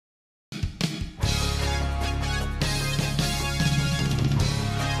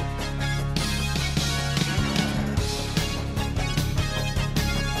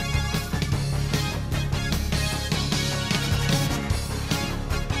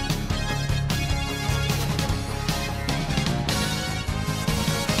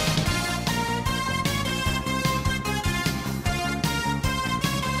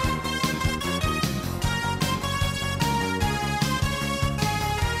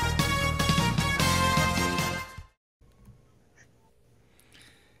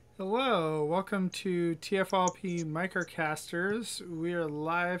Hello, welcome to TFYLP Microcasters. We are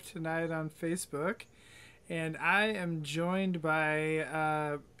live tonight on Facebook, and I am joined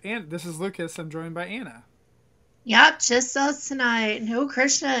by, and this is Lucas. I'm joined by Anna. Yep, just us tonight. No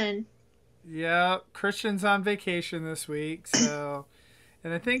Christian. Yeah, Christian's on vacation this week, so,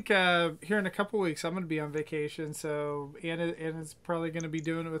 and I think here in a couple weeks I'm going to be on vacation, so Anna's probably going to be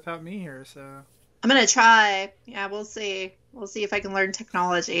doing it without me here, so. I'm gonna try. Yeah, we'll see. We'll see if I can learn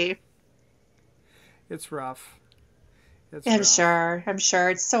technology. It's rough. It's Yeah, I'm rough. sure. I'm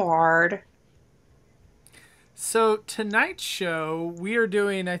sure it's so hard. So tonight's show we are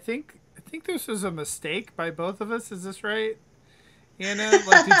doing. I think this was a mistake by both of us. Is this right, Anna?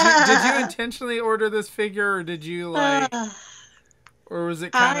 Like, did you intentionally order this figure, or did you like, Uh, or was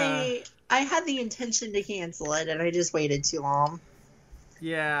it kind of? I had the intention to cancel it, and I just waited too long.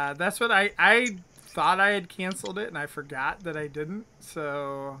 Yeah, that's what I thought I had canceled it, and I forgot that I didn't.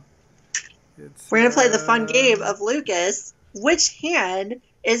 So it's We're gonna play the fun game of Lucas. Which hand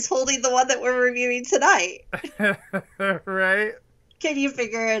is holding the one that we're reviewing tonight? right. Can you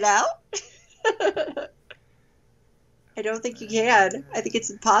figure it out? I don't think you can. I think it's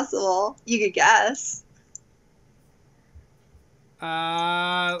impossible. You could guess.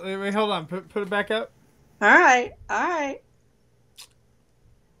 Wait, hold on. Put it back up. All right. All right.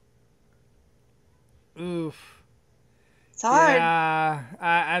 Oof. It's hard. Yeah,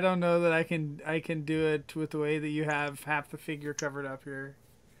 I don't know that I can do it with the way that you have half the figure covered up here.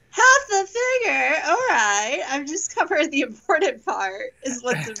 Half the figure. All right. I'm just covering the important part is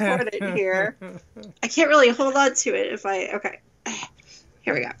what's important here. I can't really hold on to it if I... Okay.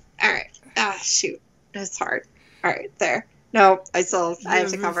 Here we go. All right. Ah, shoot. That's hard. All right. There. No, I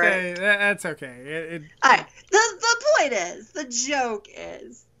have to cover it. That's okay. All right. The point is, the joke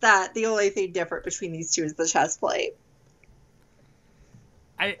is that the only thing different between these two is the chest plate.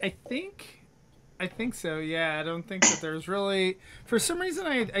 I think so. Yeah, I don't think that there's really, for some reason,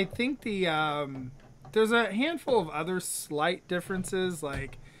 I think there's a handful of other slight differences.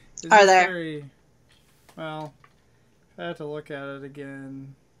 Like, Are there? Well, I have to look at it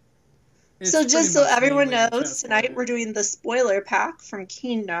again. So just so everyone knows, tonight we're doing the spoiler pack from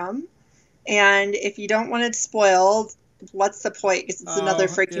Kingdom. And if you don't want it spoiled, what's the point? Because it's another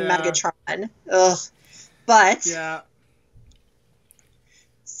freaking Megatron. Ugh. But... Yeah.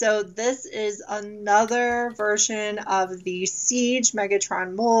 So this is another version of the Siege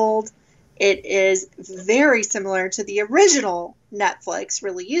Megatron mold. It is very similar to the original Netflix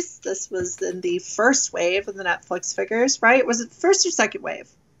release. This was in the first wave of the Netflix figures, right? Was it the first or second wave?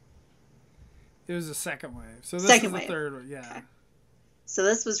 It was the second wave. So this second is the wave. Third wave, yeah. Okay. So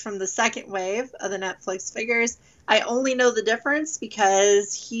this was from the second wave of the Netflix figures. I only know the difference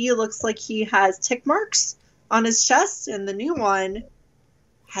because he looks like he has tick marks on his chest, and the new one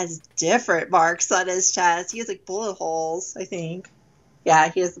has different marks on his chest. He has like bullet holes, I think. Yeah,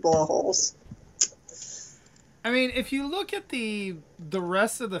 he has the bullet holes. I mean, if you look at the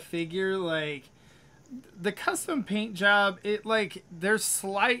rest of the figure, like the custom paint job, it like there's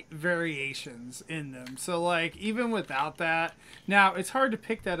slight variations in them. So like even without that, now it's hard to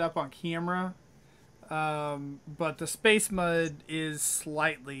pick that up on camera, but the space mud is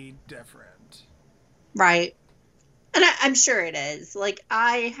slightly different. Right. And I'm sure it is. Like,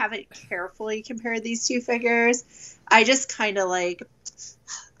 I haven't carefully compared these two figures. I just kind of like,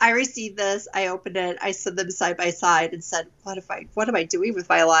 I received this, I opened it, I set them side by side and said, what am I doing with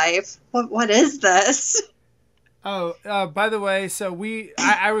my life? What is this? Oh, by the way, so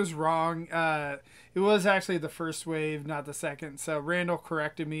I was wrong. It was actually the first wave, not the second. So Randall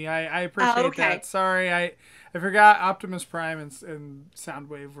corrected me. I appreciate that. Sorry, I forgot Optimus Prime and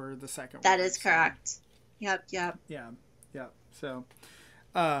Soundwave were the second wave. That is correct. Yep. Yeah. So,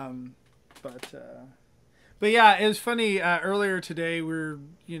 but yeah, it was funny. Earlier today, we were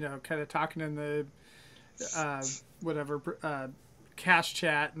kind of talking in the cash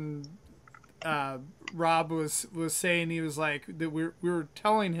chat, and Rob was saying, he was like that we were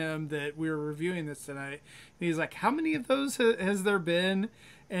telling him that we were reviewing this tonight, and he's like, how many of those has there been?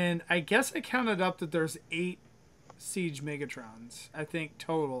 And I guess I counted up that there's 8 Siege Megatrons, I think,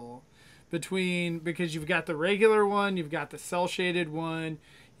 total. Because you've got the regular one, you've got the cell shaded one,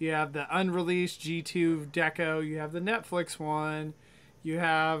 you have the unreleased G2 Deco, you have the Netflix one, you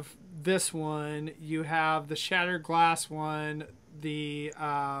have this one, you have the shattered glass one, the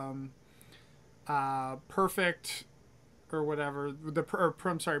perfect or whatever,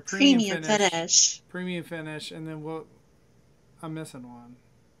 premium finish, and then I'm missing one.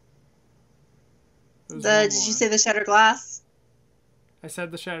 Did you say the shattered glass? I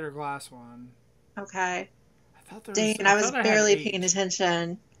said the shattered glass one. Okay. I thought there Dang, I was barely paying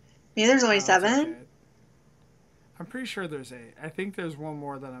attention. Maybe there's only Oh, that's 7. okay. I'm pretty sure there's 8. I think there's one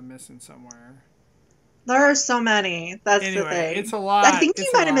more that I'm missing somewhere. There are so many. That's the Anyway, it's thing. a I lot. think you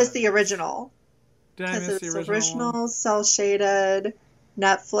It's a might have lot missed of the these. original. Did I Because miss the it's original one? original, cell shaded,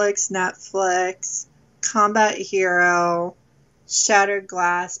 Netflix, Combat Hero, Shattered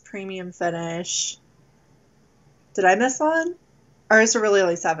Glass, Premium Finish. Did I miss one? Or is it really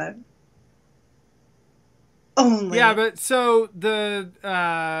only 7? Yeah, Only. but so Only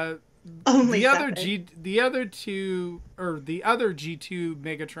 7. the other G2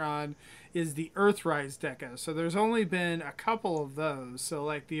 Megatron is the Earthrise Deca. So there's only been a couple of those. So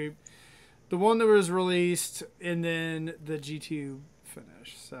like the one that was released and then the G2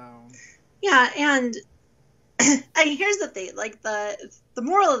 finish. So Yeah, and here's the thing, like the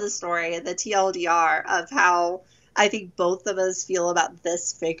moral of the story, the TLDR of how I think both of us feel about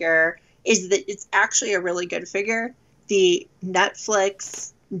this figure is that it's actually a really good figure. The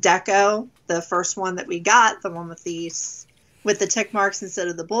Netflix Deco, the first one that we got, the one with the tick marks instead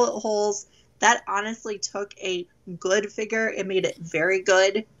of the bullet holes, that honestly took a good figure and made it very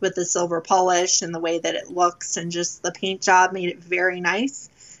good with the silver polish and the way that it looks, and just the paint job made it very nice.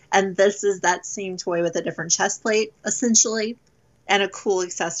 And this is that same toy with a different chest plate, essentially, and a cool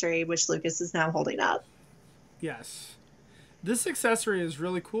accessory, which Lucas is now holding up. yes, this accessory is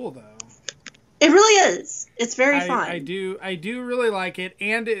really cool though. It really is. It's very I fun. do really like it,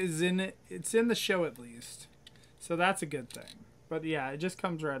 and it's in the show at least, so that's a good thing. But yeah, it just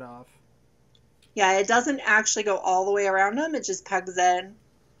comes right off. Yeah, it doesn't actually go all the way around them. It just pegs in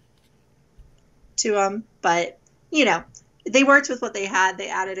to them. But, they worked with what they had. They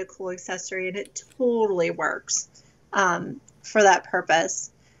added a cool accessory, and it totally works for that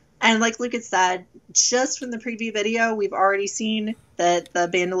purpose. And like Lucas said, just from the preview video, we've already seen that the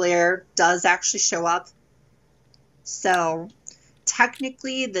bandolier does actually show up. So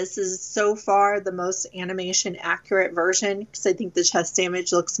technically, this is so far the most animation accurate version, because I think the chest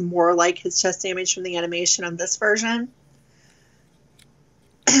damage looks more like his chest damage from the animation of this version.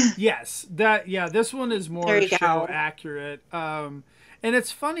 Yes, this one is more show accurate. And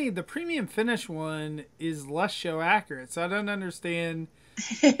it's funny, the premium finish one is less show accurate, so I don't understand.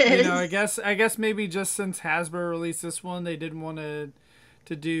 I guess maybe just since Hasbro released this one, they didn't want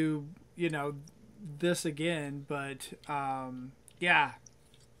to do this again. But yeah,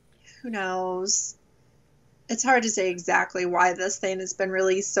 who knows? It's hard to say exactly why this thing has been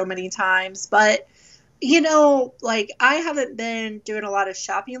released so many times, but I haven't been doing a lot of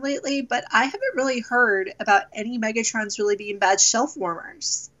shopping lately, but I haven't really heard about any Megatrons really being bad shelf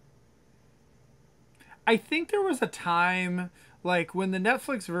warmers. I think there was a time, like when the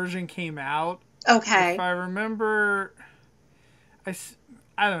Netflix version came out. Okay. If I remember,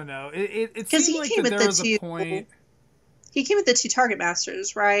 I don't know. It seemed like that there was a point. He came with the 2 Target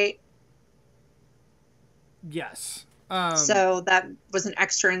Masters, right? Yes. So that was an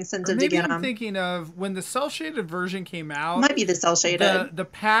extra incentive to get them. I'm thinking of when the cell shaded version came out. Might be the cell shaded. The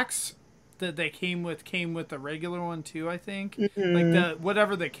packs that they came with the regular one too. I think Mm-hmm. like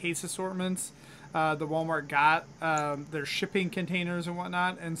whatever the case assortments the Walmart got, their shipping containers and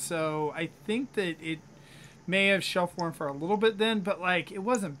whatnot, and so I think that it may have shelf warmed for a little bit then, but like it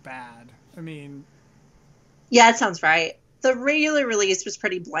wasn't bad. I mean, yeah, it sounds right. The regular release was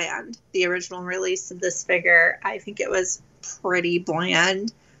pretty bland. The original release of this figure, I think it was pretty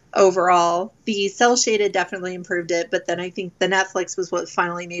bland overall. The cell shaded definitely improved it, but then I think the Netflix was what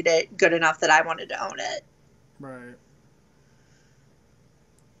finally made it good enough that I wanted to own it. Right.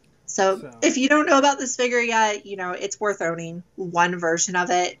 So if you don't know about this figure yet, it's worth owning one version of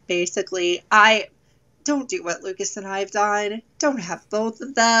it. Basically, don't do what Lucas and I have done. Don't have both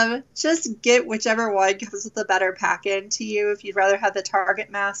of them. Just get whichever one comes with a better pack-in to you. If you'd rather have the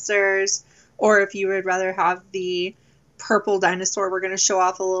Target Masters, or if you would rather have the purple dinosaur we're going to show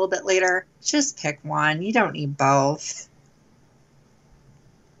off a little bit later, just pick one. You don't need both.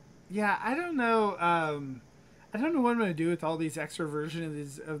 Yeah, I don't know. I don't know what I'm going to do with all these extra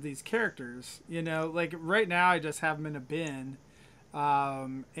versions of these characters. Like right now I just have them in a bin.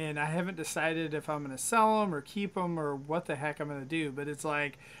 And I haven't decided if I'm going to sell them or keep them or what the heck I'm going to do. But it's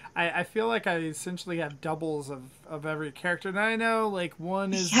like, I feel like I essentially have doubles of every character. And I know, like,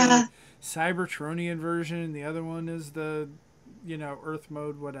 one is the Cybertronian version and the other one is the, Earth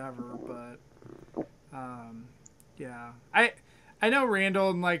mode, whatever. But, yeah. I know,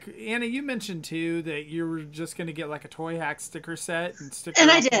 Randall, and like Anna, you mentioned too that you were just going to get like a Toy Hack sticker set and sticker. And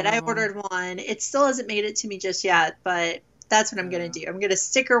I did. I ordered one. It still hasn't made it to me just yet, but that's what I'm going to do. I'm going to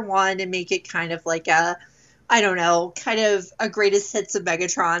sticker one and make it kind of like kind of a greatest hits of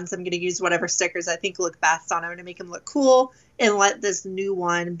Megatrons. I'm going to use whatever stickers I think look best on them to make them look cool. and let this new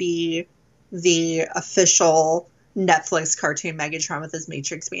one be the official Netflix cartoon Megatron with his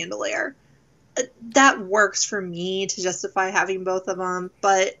Matrix bandolier. That works for me to justify having both of them,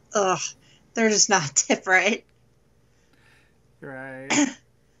 but they're just not different. Right.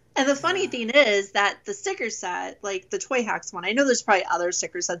 And the funny thing is that the sticker set, like the Toy Hacks one, I know there's probably other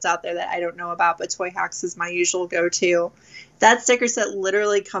sticker sets out there that I don't know about, but Toy Hacks is my usual go-to. That sticker set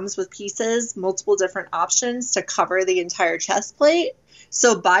literally comes with pieces, multiple different options to cover the entire chest plate.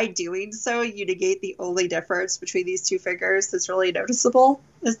 So by doing so, you negate the only difference between these two figures that's really noticeable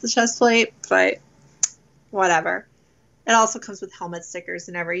is the chest plate, but whatever. It also comes with helmet stickers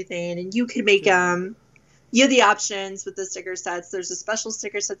and everything, and you can make them... You have the options with the sticker sets. There's a special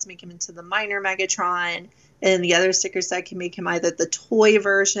sticker set to make him into the minor Megatron, and the other sticker set can make him either the toy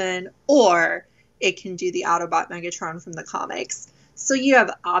version or it can do the Autobot Megatron from the comics. So you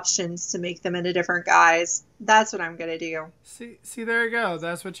have options to make them into different guys. That's what I'm going to do. See, there you go.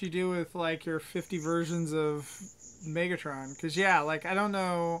 That's what you do with, like, your 50 versions of Megatron. Because, yeah, like, I don't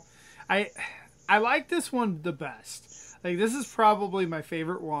know. I like this one the best. Like, this is probably my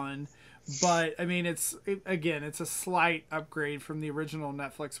favorite one. But, I mean, it's a slight upgrade from the original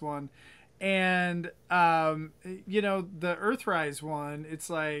Netflix one. And, you know, the Earthrise one,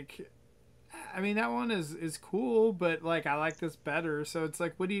 it's like, I mean, that one is cool, but, like, I like this better. So it's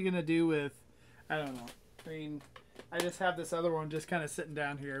like, what are you going to do with, I don't know. I mean, I just have this other one just kind of sitting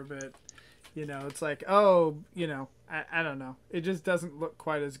down here, but, you know, it's like, oh, you know, I don't know. It just doesn't look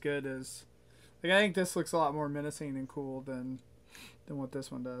quite as good as, like, I think this looks a lot more menacing and cool than what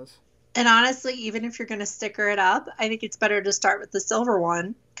this one does. And honestly, even if you're going to sticker it up, I think it's better to start with the silver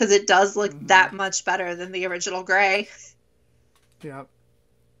one because it does look that much better than the original gray. Yep.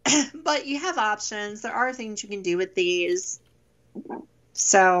 But you have options. There are things you can do with these.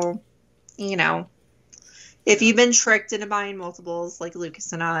 So, you know, if you've been tricked into buying multiples like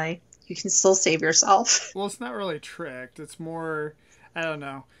Lucas and I, you can still save yourself. Well, it's not really tricked. It's more, I don't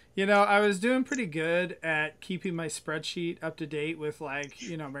know. You know, I was doing pretty good at keeping my spreadsheet up to date with, like,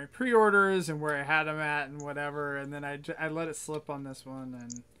 you know, my pre-orders and where I had them at and whatever. And then I let it slip on this one,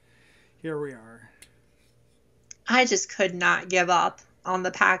 and here we are. I just could not give up on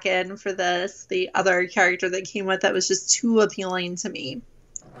the pack-in for this. The other character that came with it was just too appealing to me.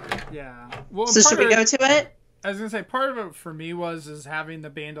 Yeah. Well, so should we go to it? I was gonna say part of it for me is having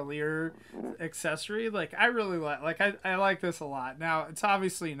the bandolier accessory. Like, I really like I like this a lot. Now, it's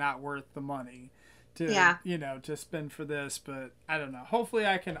obviously not worth the money to you know, to spend for this, but I don't know. Hopefully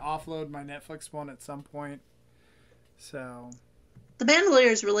I can offload my Netflix one at some point. So the bandolier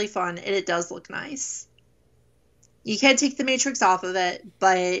is really fun and it does look nice. You can't take the Matrix off of it,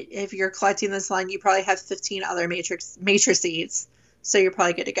 but if you're collecting this line, you probably have 15 other matrices, so you're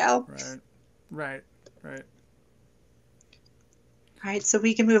probably good to go. Right. All right, so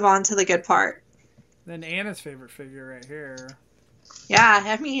we can move on to the good part. Then Anna's favorite figure right here. Yeah,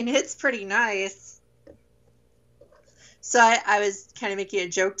 I mean, it's pretty nice. So I was kind of making a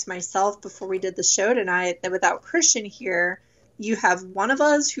joke to myself before we did the show tonight that without Christian here, you have one of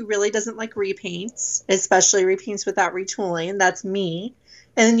us who really doesn't like repaints, especially repaints without retooling. That's me.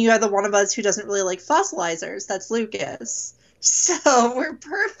 And then you have the one of us who doesn't really like fossilizers. That's Lucas. So we're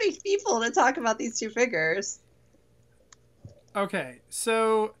perfect people to talk about these two figures. Okay,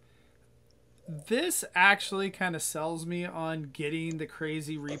 so this actually kind of sells me on getting the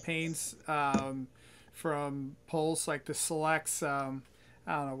crazy repaints from Pulse, like the Selects, I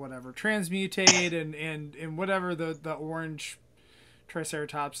don't know, whatever, Transmutate and whatever the orange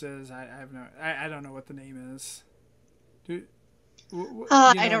Triceratops is. I don't know what the name is.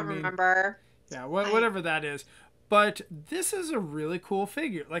 I don't remember. Yeah, whatever that is. But this is a really cool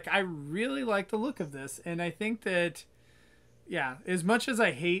figure. Like, I really like the look of this, and I think that, yeah, as much as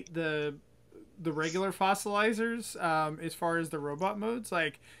I hate the regular fossilizers, as far as the robot modes,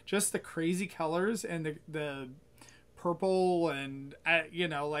 like, just the crazy colors and the purple and, you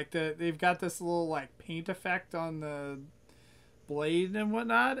know, like, they've got this little, like, paint effect on the blade and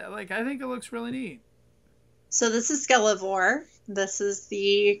whatnot. Like, I think it looks really neat. So this is Skelivore. This is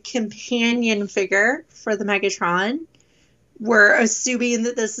the companion figure for the Megatron. We're assuming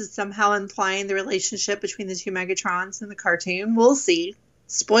that this is somehow implying the relationship between the two Megatrons in the cartoon. We'll see.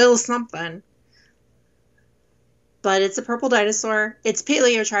 Spoils something. But it's a purple dinosaur. It's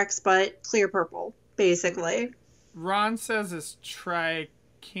Paleotrex, but clear purple, basically. Ron says it's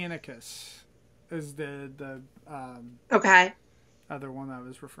Tricanicus is the okay. other one I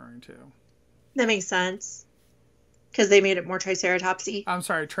was referring to. That makes sense. Because they made it more Triceratopsy. I'm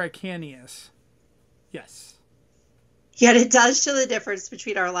sorry, Tricanius. Yes. Yet it does show the difference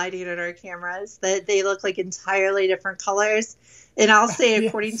between our lighting and our cameras, that they look like entirely different colors. And I'll say,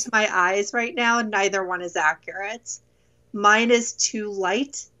 according Yes. to my eyes right now, neither one is accurate. Mine is too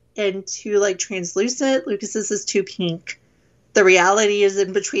light and too like translucent. Lucas's is too pink. The reality is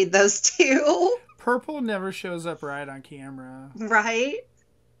in between those two. Purple never shows up right on camera. Right?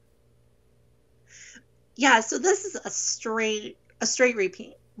 Yeah, so this is a straight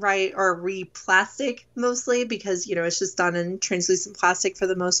repaint, right? Or re-plastic mostly, because it's just done in translucent plastic for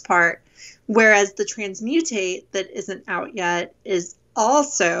the most part. Whereas the Transmutate that isn't out yet is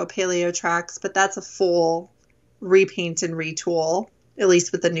also Paleotrax, but that's a full repaint and retool, at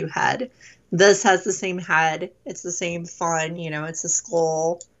least with the new head. This has the same head. It's the same fun, it's a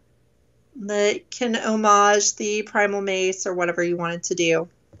skull that can homage the Primal Mace or whatever you want it to do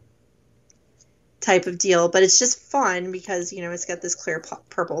type of deal. But it's just fun because, it's got this clear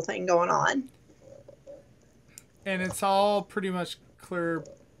purple thing going on. And it's all pretty much clear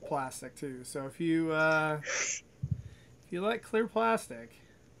plastic, too. So if you like clear plastic...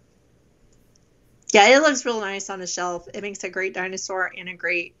 Yeah, it looks real nice on a shelf. It makes a great dinosaur and a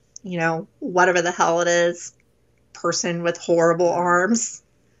great, whatever the hell it is, person with horrible arms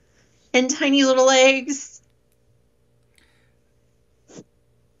and tiny little legs.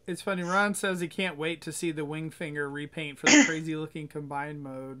 It's funny, Ron says he can't wait to see the Wingfinger repaint for the crazy looking combined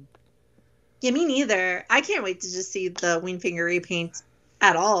mode. Yeah, me neither. I can't wait to just see the Wingfinger repaint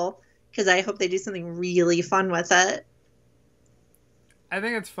at all, because I hope they do something really fun with it. I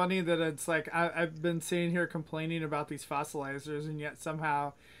think it's funny that it's like I've been sitting here complaining about these fossilizers, and yet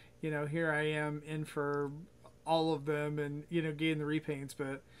somehow, here I am in for all of them and, getting the repaints.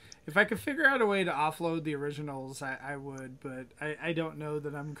 But if I could figure out a way to offload the originals, I would. But I don't know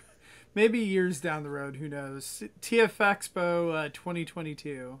that I'm... Maybe years down the road, who knows? TF Expo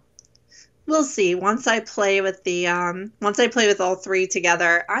 2022. We'll see. Once I play with all three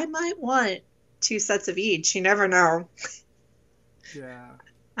together, I might want 2 sets of each. You never know. Yeah.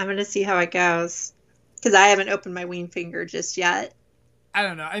 I'm going to see how it goes, because I haven't opened my Wingfinger just yet. I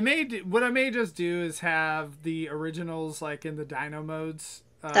don't know. What I may just do is have the originals like in the dino modes.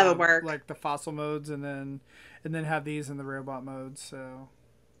 That would work. Like the fossil modes, and then have these in the robot modes. So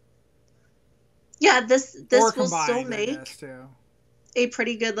yeah, this or will combined, still make too. A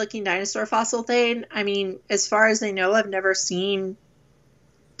pretty good looking dinosaur fossil thing. I mean, as far as I know, I've never seen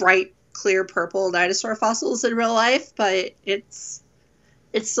bright, clear purple dinosaur fossils in real life, but it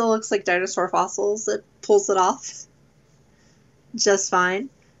still looks like dinosaur fossils. It pulls it off just fine.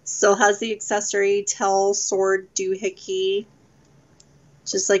 Still has the accessory tail sword doohickey,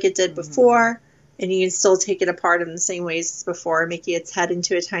 just like it did before. And you can still take it apart in the same ways as before, making its head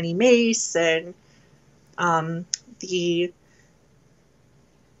into a tiny mace. And the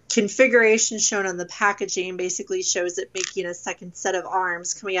configuration shown on the packaging basically shows it making a second set of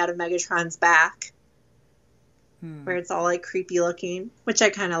arms coming out of Megatron's back, where it's all like creepy looking, which I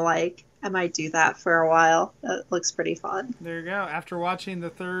kind of like. I might do that for a while. That looks pretty fun. There you go. After watching the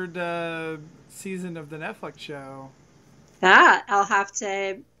 3rd season of the Netflix show. Yeah, I'll have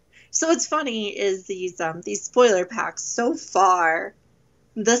to. So what's funny is these spoiler packs so far.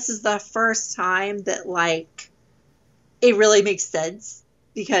 This is the first time that like it really makes sense,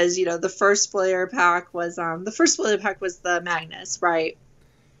 because the first spoiler pack was the Magnus, right?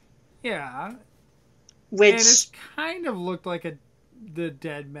 Yeah. Which, and it kind of looked like the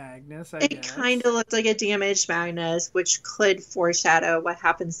dead Magnus, I guess. It kind of looked like a damaged Magnus, which could foreshadow what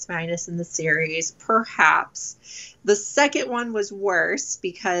happens to Magnus in the series, perhaps. The second one was worse,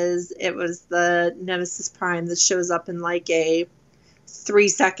 because it was the Nemesis Prime that shows up in like a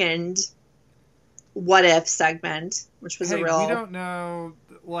 3-second what if segment, which was we we don't know.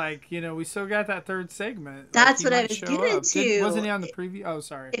 Like, we still got that 3rd segment. That's like, what I was getting to. Wasn't he on the preview? Oh,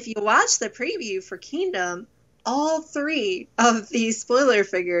 sorry. If you watch the preview for Kingdom, all 3 of these spoiler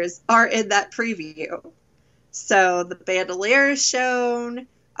figures are in that preview. So the Bandolier is shown,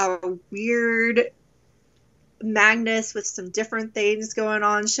 a weird Magnus with some different things going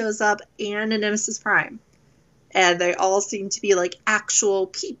on shows up, and a Nemesis Prime. And they all seem to be like actual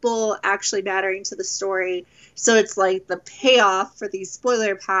people actually mattering to the story. So it's like the payoff for these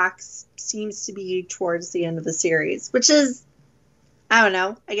spoiler packs seems to be towards the end of the series, which is, I don't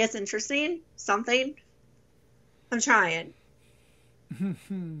know, I guess interesting. Something. I'm trying.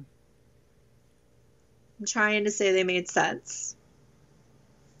 I'm trying to say they made sense.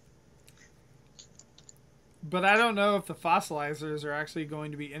 But I don't know if the fossilizers are actually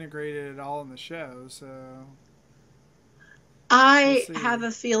going to be integrated at all in the show, so... I have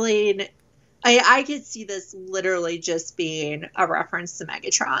a feeling... I could see this literally just being a reference to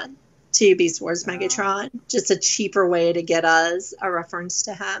Megatron. to Beast Wars Megatron. Just a cheaper way to get us a reference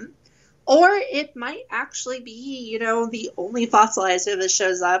to him. Or it might actually be, you know, the only fossilizer that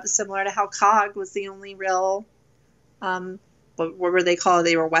shows up, similar to how Cog was the only real, what were they called?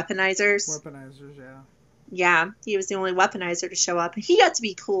 They were weaponizers. Weaponizers, yeah. Yeah, he was the only weaponizer to show up. He got to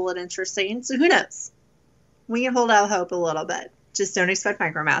be cool and interesting, so who knows? We can hold out hope a little bit. Just don't expect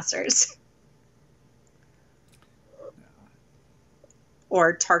Micromasters.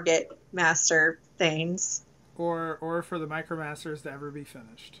 Or Target Master things. Or for the Micromasters to ever be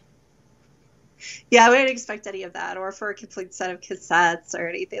finished. Yeah, we didn't expect any of that, or for a complete set of cassettes or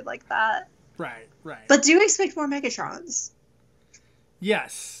anything like that. Right. But do expect more Megatrons.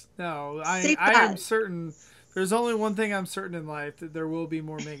 Yes. No, I am certain. There's only one thing I'm certain in life, that there will be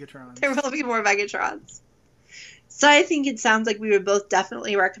more Megatrons. There will be more Megatrons. So I think it sounds like we would both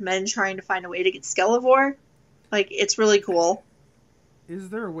definitely recommend trying to find a way to get Skelivore. Like, it's really cool. Is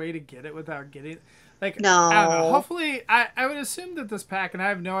there a way to get it without getting... Like, no. I don't know. Hopefully, I would assume that this pack, and I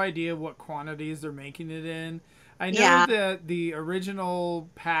have no idea what quantities they're making it in. I know that the original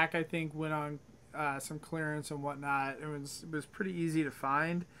pack, I think, went on some clearance and whatnot. It was pretty easy to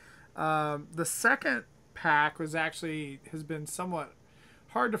find. The second pack has been somewhat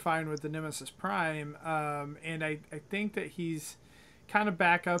hard to find with the Nemesis Prime, and I think that he's kind of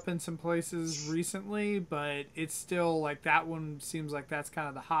back up in some places recently, but it's still like that one seems like that's kind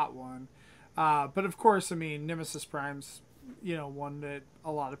of the hot one. But of course, I mean, Nemesis Prime's, you know, one that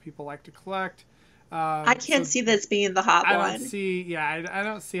a lot of people like to collect. I can't see this being the hot one. I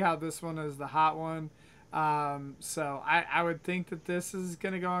don't see how this one is the hot one. So I would think that this is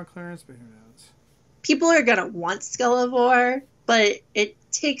going to go on clearance, but who knows? People are going to want Skelivore, but it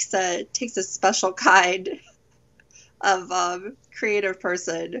takes a special kind of creative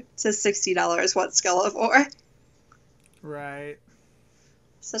person to $60 want Skelivore. Right.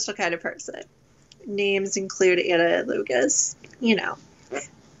 Special kind of person. Names include Anna and Lucas, you know.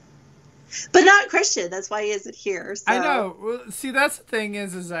 But not Christian. That's why he isn't here. So. I know. Well, see, that's the thing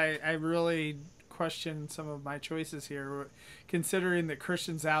is I really question some of my choices here. Considering that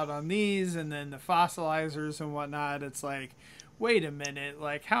Christian's out on these and then the fossilizers and whatnot, it's like, wait a minute.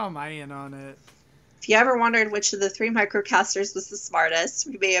 Like, how am I in on it? If you ever wondered which of the 3 Microcasters was the smartest,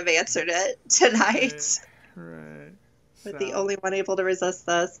 we may have answered it tonight. Right. But the only one able to resist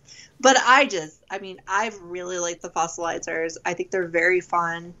this. But I really like the fossilizers. I think they're very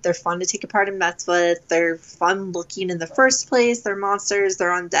fun. They're fun to take apart and mess with. They're fun looking in the first place. They're monsters.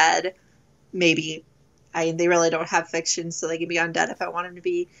 They're undead. Maybe. They really don't have fiction, so they can be undead if I want them to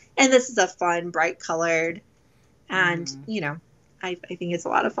be. And this is a fun, bright colored. And, you know, I think it's a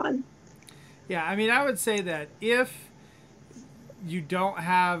lot of fun. Yeah, I mean, I would say that if you don't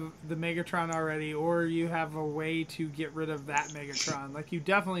have the Megatron already, or you have a way to get rid of that Megatron, like, you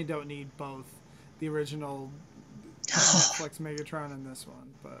definitely don't need both the original Netflix Megatron and this one.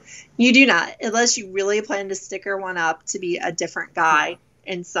 But you do not, unless you really plan to sticker one up to be a different guy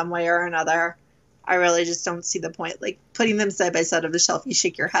in some way or another. I really just don't see the point. Like, putting them side by side on the shelf, you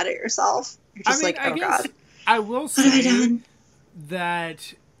shake your head at yourself. You're just I guess God. I will say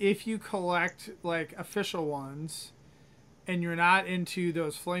that if you collect, like, official ones, and you're not into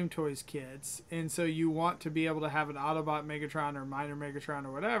those Flame Toys kits, and so you want to be able to have an Autobot Megatron or Minor Megatron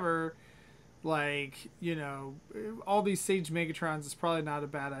or whatever, like, you know, all these Sage Megatrons is probably not a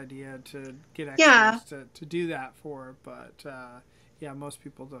bad idea to get extras to do that for, but yeah, most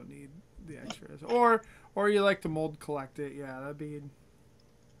people don't need the extras. Or you like to mold collect it, that'd be...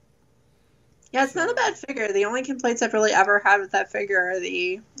 Yeah, it's not a bad figure. The only complaints I've really ever had with that figure are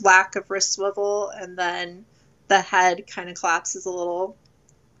the lack of wrist swivel, and then the head kind of collapses a little.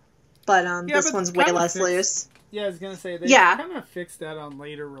 But this one's way less loose. Yeah, I was going to say, they kind of fixed that on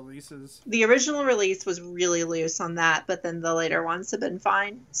later releases. The original release was really loose on that, but then the later ones have been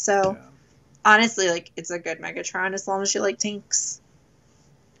fine. So, honestly, like, it's a good Megatron as long as you like tanks.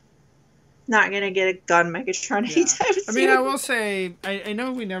 Not going to get a gun Megatron anytime soon. I mean, I will say, I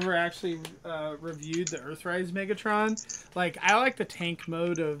know we never actually reviewed the Earthrise Megatron. Like, I like the tank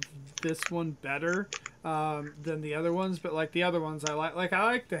mode of this one better than the other ones, but, like, the other ones I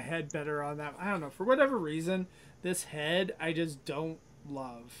like the head better on that. I don't know, for whatever reason, this head I just don't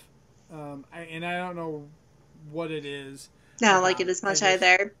love. And I don't know what it is. I don't like it as much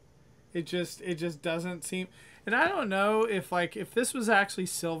either. It just doesn't seem... And I don't know if this was actually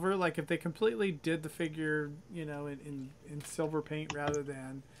silver, like if they completely did the figure, you know, in silver paint rather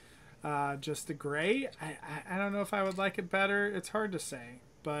than just the gray. I don't know if I would like it better. It's hard to say,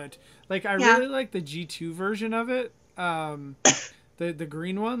 but like I really like the G2 version of it, the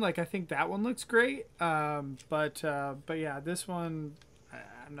green one. Like I think that one looks great. But yeah, this one, I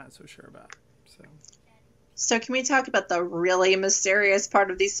I'm not so sure about. So can we talk about the really mysterious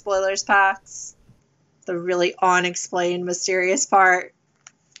part of these spoilers packs? The really unexplained mysterious part.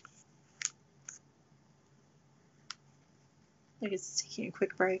 I think it's taking a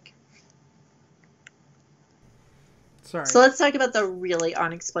quick break. Sorry. So let's talk about the really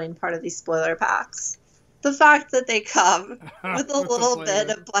unexplained part of these spoiler packs. The fact that they come with a little bit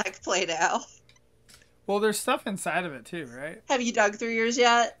of black Play-Doh. Well, there's stuff inside of it too, right? Have you dug through yours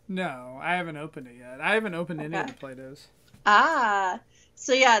yet? No, I haven't opened it yet. I haven't opened any of the Play-Dohs. Ah,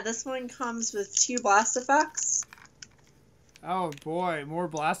 so yeah, this one comes with 2 blast effects. Oh boy, more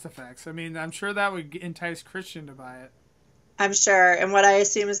blast effects. I mean, I'm sure that would entice Christian to buy it. I'm sure, and what I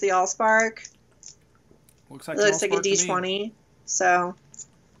assume is the Allspark. Looks like it looks like a D20, so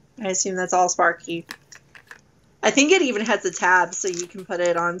I assume that's Allsparky. I think it even has a tab, so you can put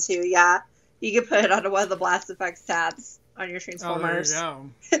it onto, you can put it onto one of the blast effects tabs on your Transformers. Oh,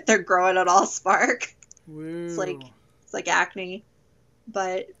 there you go. They're growing at Allspark. Woo. It's like acne,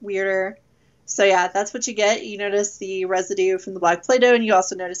 but weirder. So yeah, that's what you get. You notice the residue from the black Play-Doh, and you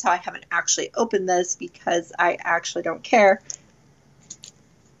also notice how I haven't actually opened this because I actually don't care.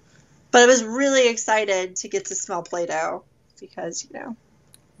 But I was really excited to get to smell Play-Doh because, you know,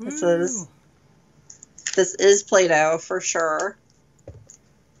 this is Play-Doh for sure.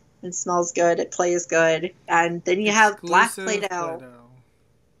 It smells good. It plays good. And then you have black Play-Doh.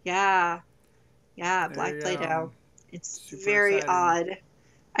 Yeah. Yeah, black Play-Doh. It's super very exciting. Odd.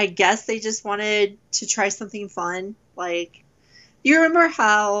 I guess they just wanted to try something fun. Like, you remember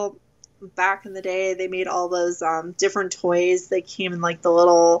how back in the day they made all those different toys that came in like the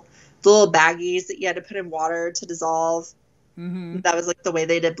little baggies that you had to put in water to dissolve? Mm-hmm. That was like the way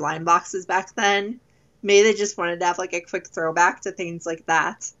they did blind boxes back then. Maybe they just wanted to have like a quick throwback to things like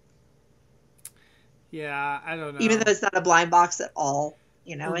that. Yeah, I don't know. Even though it's not a blind box at all.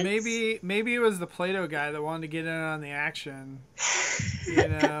 You know, maybe it was the Play-Doh guy that wanted to get in on the action. You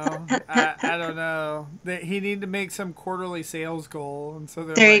know, I don't know. He needed to make some quarterly sales goal, and so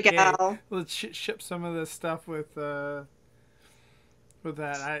they're like, hey, let's ship some of this stuff with that.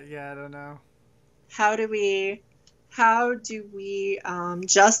 I don't know. How do we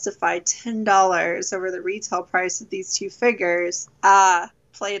justify $10 over the retail price of these 2 figures?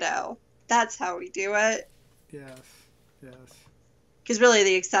 Play-Doh. That's how we do it. Yes. Because really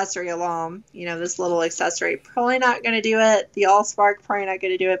the accessory alone, you know, this little accessory, probably not going to do it. The Allspark, probably not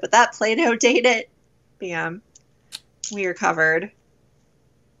going to do it. But that Play-Doh did it. Bam. We are covered.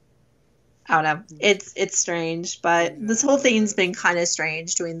 I don't know. It's strange. But this whole thing's been kind of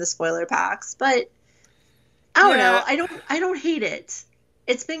strange doing the spoiler packs. But I don't know. I don't hate it.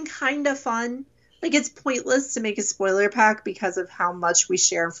 It's been kind of fun. Like, it's pointless to make a spoiler pack because of how much we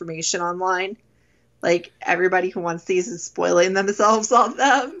share information online. Like, everybody who wants these is spoiling themselves on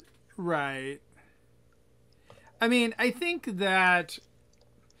them. Right. I mean, I think that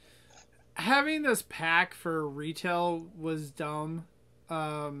having this pack for retail was dumb.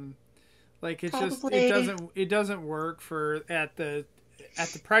 Like, it's Probably. it doesn't work for at the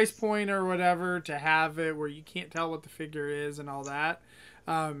price point or whatever to have it where you can't tell what the figure is and all that.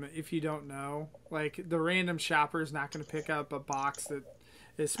 If you don't know, like, the random shopper is not going to pick up a box that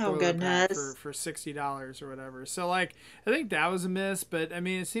is spoiler pack for $60 or whatever. So, like, I think that was a miss. But I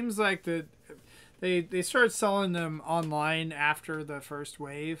mean, it seems like that they started selling them online after the first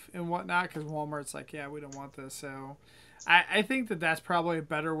wave and whatnot because Walmart's like, yeah, we don't want this. So I think that's probably a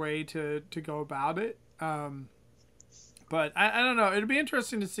better way to go about it. But I don't know. It'd be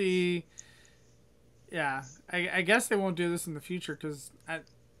interesting to see. Yeah, I guess they won't do this in the future because I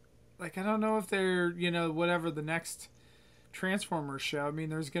don't know if they're, you know, whatever the next Transformers show. I mean,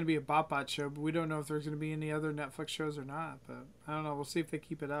 there's going to be a BotBot show, but we don't know if there's going to be any other Netflix shows or not. But I don't know. We'll see if they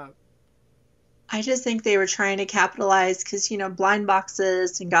keep it up. I just think they were trying to capitalize because, you know, blind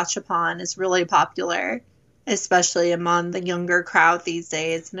boxes and gachapon is really popular, especially among the younger crowd these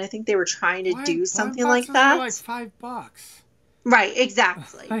days. And I think they were trying to do something like that. Like $5. Right,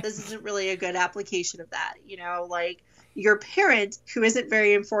 exactly. This isn't really a good application of that. You know, like, your parent who isn't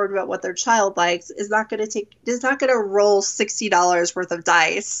very informed about what their child likes is not going to roll $60 worth of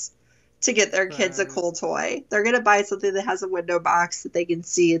dice to get their kids a cool toy. They're going to buy something that has a window box that they can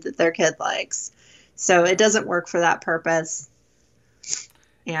see that their kid likes. So it doesn't work for that purpose.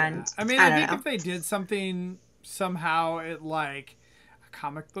 And I mean, I think if they did something somehow at like a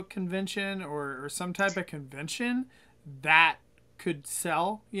comic book convention or some type of convention, that could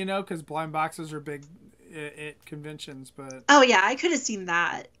sell, you know, because blind boxes are big at conventions. But oh yeah, I could have seen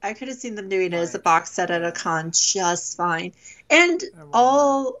that. I could have seen them doing it as a box set at a con just fine. And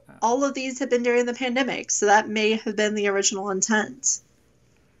all of these have been during the pandemic, so that may have been the original intent.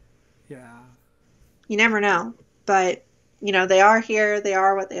 Yeah. You never know. But, you know, they are here, they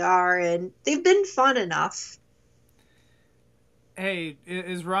are what they are, and they've been fun enough. Hey,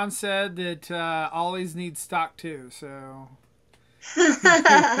 as Ron said, that Ollie's need stock too, so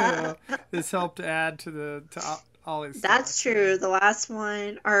this helped add to Ollie's stock. That's So true. The last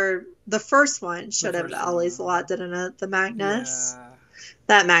one, or the first one, the should have first always a one, lot, didn't it? The Magnus. yeah.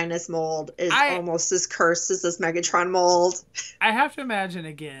 That Magnus mold is I almost as cursed as this Megatron mold. I have to imagine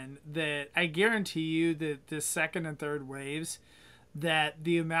again that I guarantee you that the second and third waves, that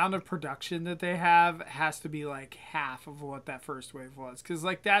the amount of production that they have has to be like half of what that first wave was, because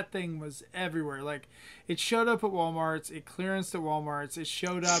like that thing was everywhere. Like it showed up at Walmart's, it clearanced at Walmart's, it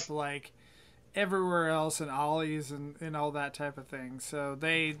showed up like everywhere else in Ollie's and all that type of thing. So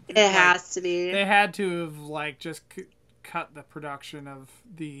they It like has to be. they had to have like just cut the production of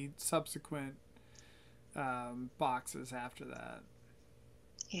the subsequent boxes after that.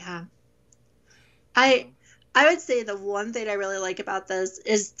 Yeah. So, I would say the one thing I really like about this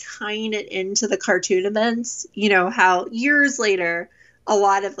is tying it into the cartoon events. You know, how years later, a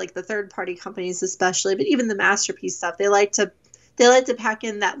lot of like the third party companies especially, but even the Masterpiece stuff, they like to pack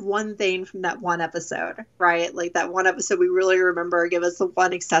in that one thing from that one episode, right? Like that one episode we really remember, give us the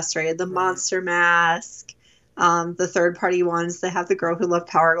one accessory, the right. monster mask, the third party ones that have the girl who loved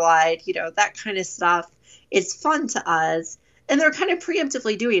Power Glide, you know, that kind of stuff. It's fun to us. And they're kind of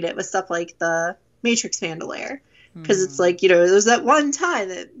preemptively doing it with stuff like the Matrix bandolier. Because it's like, you know, there's that one time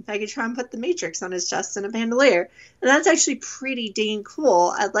that Megatron put the Matrix on his chest in a bandolier. And that's actually pretty dang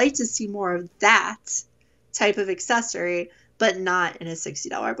cool. I'd like to see more of that type of accessory, but not in a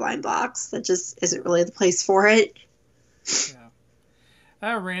 $60 blind box. That just isn't really the place for it.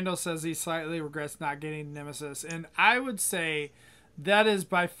 Yeah. Randall says he slightly regrets not getting Nemesis, and I would say that is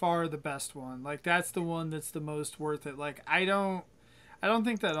by far the best one. Like that's the one that's the most worth it. Like I don't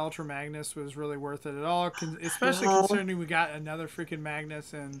think that Ultra Magnus was really worth it at all, especially No. considering we got another freaking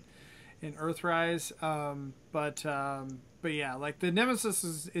Magnus in Earthrise. But yeah, like the Nemesis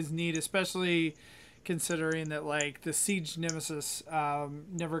is neat, especially considering that like the Siege Nemesis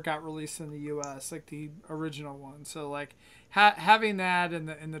never got released in the U.S. like the original one. So like having that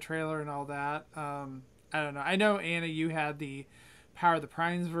in the trailer and all that, I don't know. I know Anna, you had the Power of the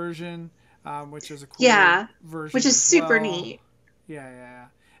Primes version, which is a cool version, which is as super well. neat. Yeah.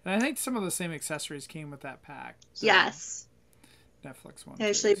 And I think some of the same accessories came with that pack. Yes. Netflix one. They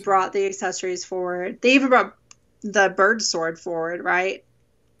actually brought the accessories forward. They even brought the bird sword forward, right?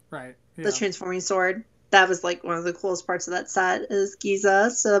 Right. Yeah. The transforming sword. That was like one of the coolest parts of that set is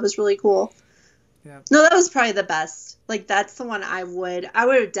Giza, so that was really cool. Yeah. No, that was probably the best. Like that's the one I would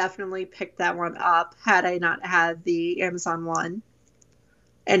have definitely picked that one up had I not had the Amazon one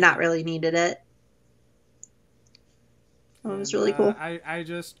and not really needed it. It was really cool. I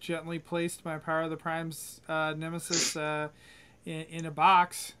just gently placed my Power of the Primes Nemesis in a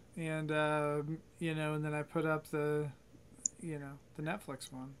box, and you know, and then I put up the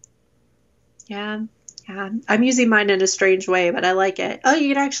Netflix one. Yeah. I'm using mine in a strange way, but I like it. Oh,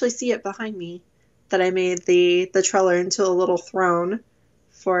 you can actually see it behind me. That I made the Treller into a little throne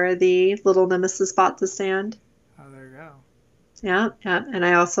for the little Nemesis bot to stand. Oh, there you go. Yeah. And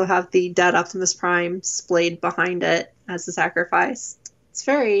I also have the dead Optimus Prime splayed behind it as a sacrifice. It's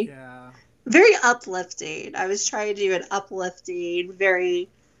very uplifting. I was trying to do an uplifting, very,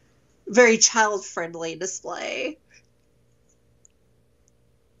 very child-friendly display.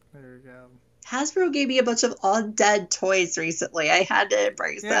 There you go. Hasbro gave me a bunch of undead toys recently. I had to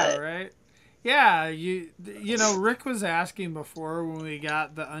embrace it. Yeah, right? Yeah, you know, Rick was asking before when we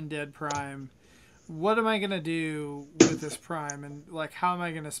got the Undead Prime, what am I going to do with this Prime? And, like, how am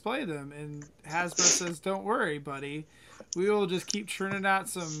I going to display them? And Hasbro says, don't worry, buddy. We will just keep churning out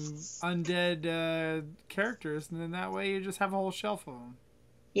some undead characters, and then that way you just have a whole shelf of them.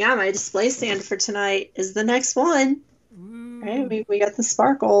 Yeah, my display stand for tonight is the next one. Ooh. Right, we got the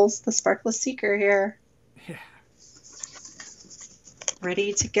Sparkles, the Sparkless Seeker here. Yeah.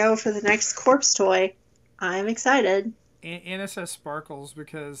 Ready to go for the next corpse toy. I'm excited. Anna says Sparkles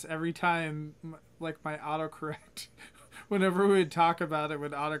because every time, like, my autocorrect, whenever we would talk about it,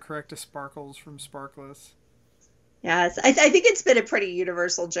 would autocorrect to Sparkles from Sparkless. Yes, I think it's been a pretty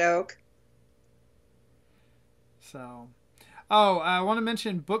universal joke. So, I want to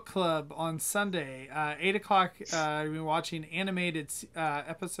mention Book Club on Sunday, 8 o'clock. We'll be watching animated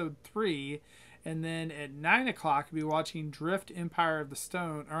episode 3. And then at 9 o'clock, we'll be watching Drift Empire of the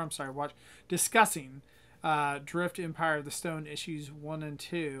Stone. Or, I'm sorry, discussing Drift Empire of the Stone issues 1 and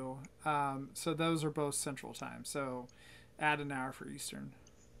 2. So those are both Central Time. So add an hour for Eastern.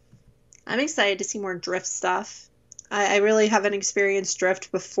 I'm excited to see more Drift stuff. I really haven't experienced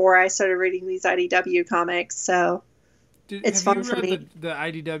drift before I started reading these IDW comics, so it's Have you fun for read me. the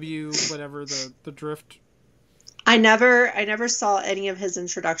IDW whatever the Drift? I never saw any of his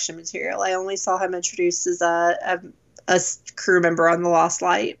introduction material. I only saw him introduced as a crew member on the Lost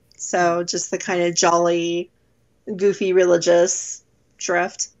Light. So just the kind of jolly, goofy, religious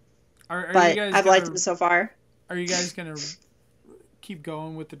drift. Are you But guys I've liked gonna him so far. are you guys gonna keep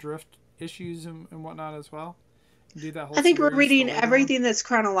going with the Drift issues and whatnot as well? Do that whole I think we're series, the reading later one? everything that's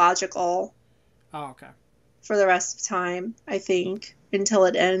chronological Oh, okay. for the rest of time, I think, until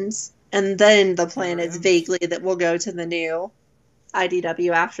it ends. And then the plan Never is ends. vaguely that we'll go to the new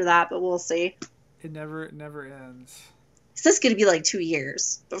IDW after that, but we'll see. It never ends. So this is going to be like 2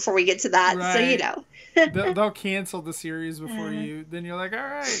 years before we get to that, so you Right. know. They'll cancel the series before Uh, you. Then you're like, all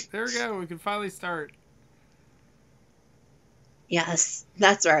right, there we go. We can finally start. yes,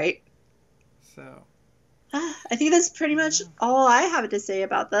 that's right. So I think that's pretty much yeah, all I have to say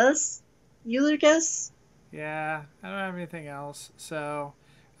about this. You, Lucas? yeah. I don't have anything else. So,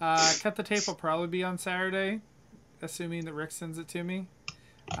 cut the tape will probably be on Saturday, assuming that Rick sends it to me.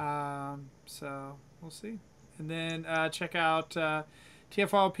 So we'll see. And then check out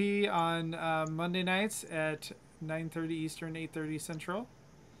TFYLP on Monday nights at 9:30 Eastern, 8:30 Central.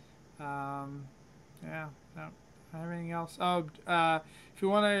 Yeah, no, not have anything else. Oh, if you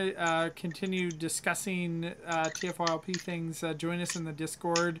want to continue discussing TFYLP things, join us in the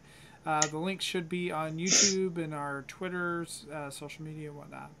Discord. The link should be on YouTube and our Twitters, social media, and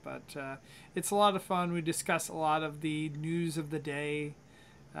whatnot. But it's a lot of fun. We discuss a lot of the news of the day,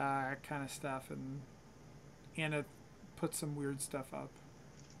 kind of stuff, and Anna puts some weird stuff up.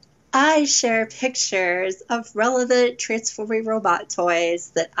 I share pictures of relevant transforming robot toys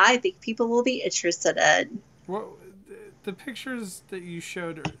that I think people will be interested in. What the pictures that you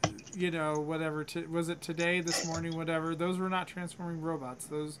showed, whatever. Was it today, this morning, whatever? Those were not transforming robots.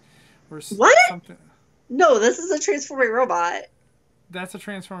 Those were What? something. No, this is a transforming robot. That's a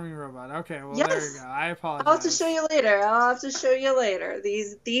transforming robot. Okay, well there you go. Yes. I I'll have to show apologize. you later. I'll have to show you later.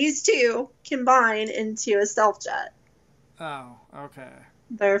 These two combine into a stealth jet. Oh, okay.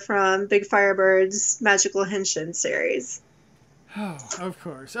 They're from Big Firebird's Magical Henshin series. Oh, of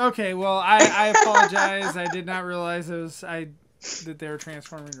course. Okay, well I apologize. I did not realize that they were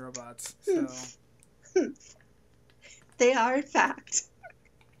transforming robots. So They are, in fact.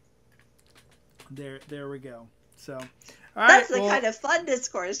 there we go. So all right, That's the kind of fun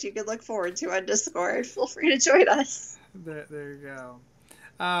discourse you can look forward to on Discord. Feel free to join us. there you go.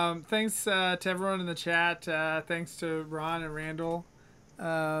 Thanks to everyone in the chat. Thanks to Ron and Randall.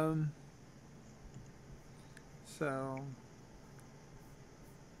 So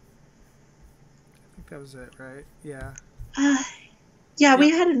I think that was it, right? Yeah. Uh, yeah, we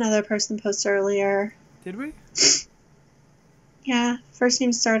Yep. had another person post earlier. Did we? Yeah, first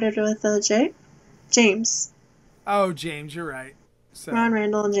name started with a J. James. Oh, James, you're right. So Ron,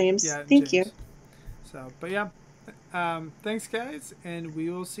 Randall, and James. yeah, Thank you. James. So, but yeah. Thanks, guys, and we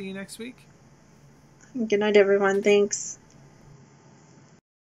will see you next week. Good night, everyone. Thanks.